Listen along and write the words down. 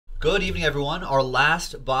Good evening, everyone. Our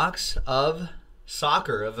last box of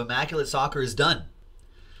soccer, of Immaculate Soccer, is done.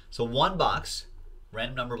 So one box,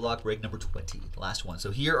 random number block break number 20, the last one.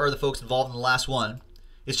 So here are the folks involved in the last one.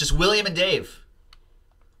 It's just William and Dave.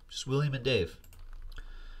 Just William and Dave.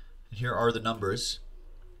 And here are the numbers.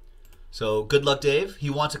 So good luck, Dave.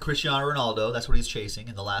 He wants a Cristiano Ronaldo. That's what he's chasing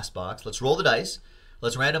in the last box. Let's roll the dice.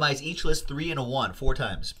 Let's randomize each list 3 and a 1, 4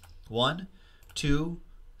 times. 1, 2,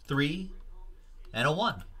 3, and a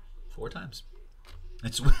 1. 4 times.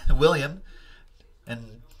 It's William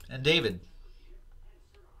and David.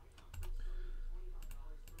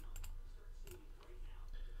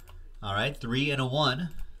 All right, 3 and a 1.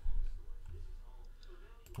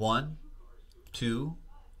 1, 2,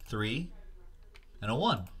 3, and a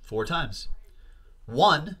 1. 4 times.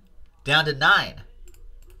 1 down to 9.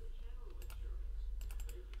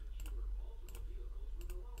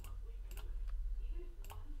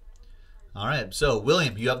 All right, so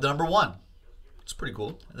William, you have the number 1. It's pretty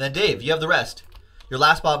cool. And then Dave, you have the rest. Your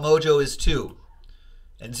last spot mojo is 2.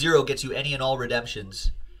 And 0 gets you any and all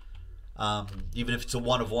redemptions, even if it's a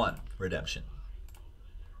 1 of 1 redemption,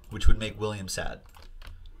 which would make William sad.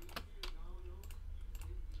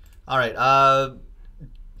 All right,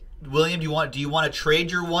 William, do you want to trade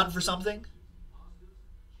your 1 for something?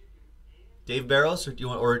 Dave Barrows, or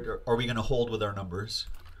or are we going to hold with our numbers?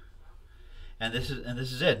 And this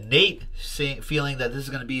is it. Nate feeling that this is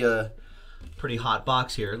going to be a pretty hot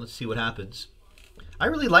box here. Let's see what happens. I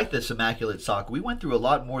really like this Immaculate Soccer. We went through a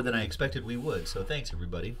lot more than I expected we would, so thanks,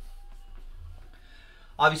 everybody.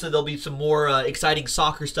 Obviously, there'll be some more exciting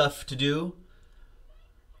soccer stuff to do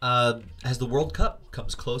as the World Cup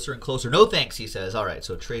comes closer and closer. No thanks, he says. All right,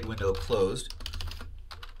 so trade window closed.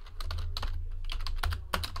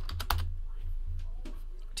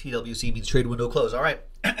 TWC means trade window closed. All right.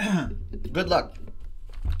 Good luck.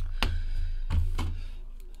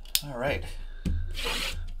 All right.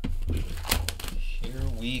 Here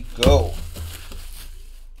we go.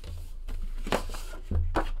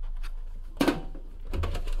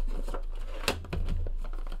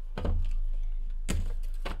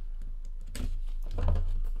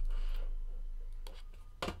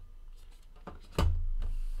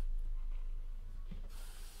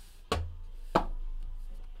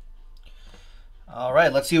 All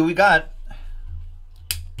right, let's see what we got.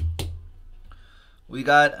 We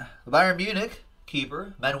got the Bayern Munich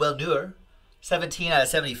keeper, Manuel Neuer, 17 out of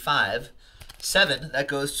 75. 7, that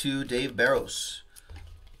goes to Dave Barrows.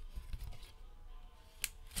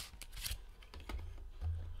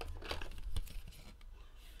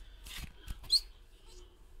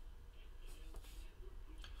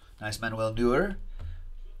 Nice Manuel Neuer.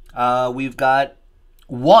 We've got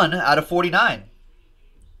 1 out of 49.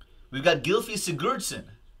 We've got Gylfi Sigurdsson.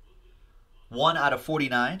 1 out of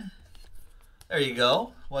 49. There you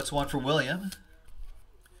go. What's one for William?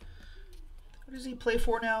 Who does he play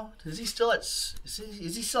for now? Is he still at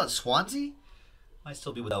Swansea? Might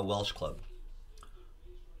still be with a Welsh club.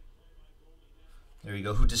 There you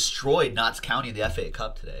go. Who destroyed Notts County in the FA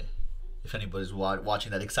Cup today? If anybody's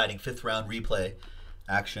watching that exciting 5th round replay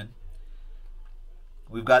action.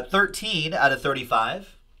 We've got 13 out of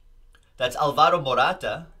 35. That's Alvaro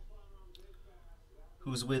Morata,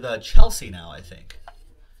 who's with Chelsea now, I think.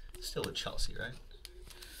 Still with Chelsea, right?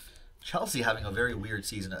 Chelsea having a very weird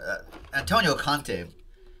season. Antonio Conte,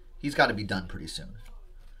 he's got to be done pretty soon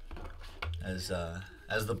as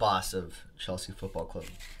the boss of Chelsea Football Club.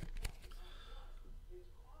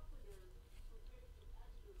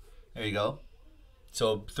 There you go.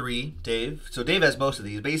 So 3, Dave. So Dave has most of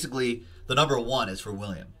these. Basically, the number 1 is for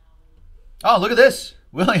William. Oh, look at this.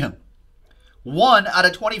 William. 1 out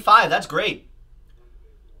of 25. That's great.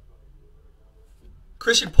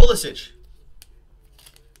 Christian Pulisic.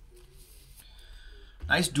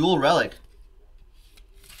 Nice dual relic.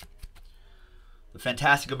 The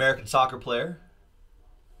fantastic American soccer player.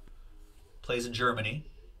 Plays in Germany.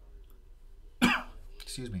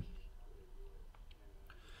 Excuse me.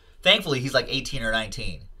 Thankfully, he's like 18 or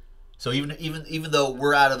 19. So even though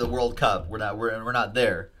we're out of the World Cup, we're not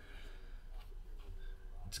there.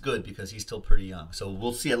 It's good because he's still pretty young. So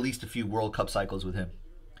we'll see at least a few World Cup cycles with him.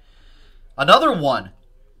 Another 1.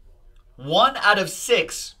 1 out of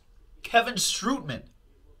 6. Kevin Strootman.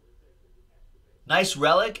 Nice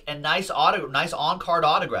relic and nice on-card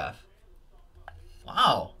autograph.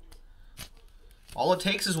 Wow. All it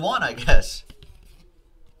takes is 1, I guess.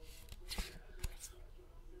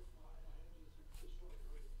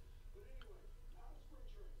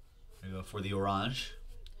 There you go for the orange.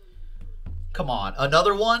 Come on.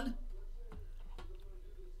 Another 1?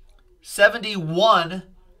 71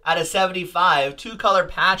 out of 75. 2-color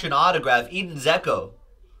patch and autograph. Eden Dzeko.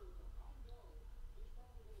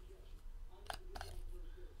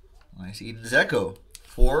 Nice Eden Zeko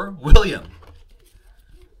for William.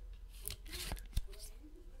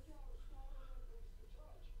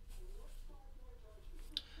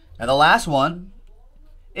 And the last one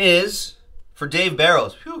is for Dave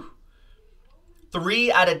Barrows. Whew.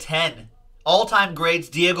 3 out of 10. All-time grades,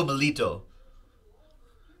 Diego Milito.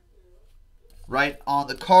 Right on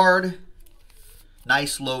the card.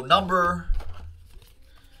 Nice low number.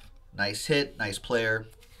 Nice hit. Nice player.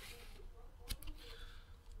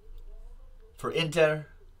 For Inter.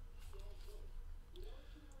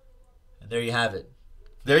 And there you have it.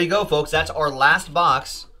 There you go, folks. That's our last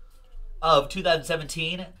box of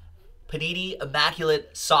 2017 Panini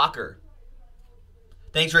Immaculate Soccer.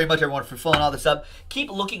 Thanks very much, everyone, for filling all this up.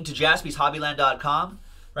 Keep looking to JaspysHobbyland.com.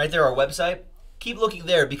 Right there, our website. Keep looking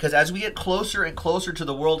there, because as we get closer and closer to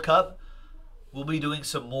the World Cup, we'll be doing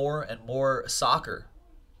some more and more soccer.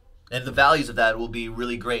 And the values of that will be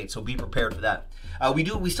really great, so be prepared for that.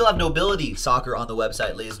 We still have Nobility Soccer on the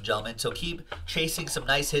website, ladies and gentlemen, so keep chasing some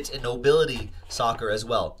nice hits in Nobility Soccer as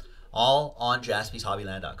well. All on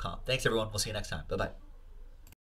JaspysHobbyland.com. Thanks, everyone. We'll see you next time. Bye-bye.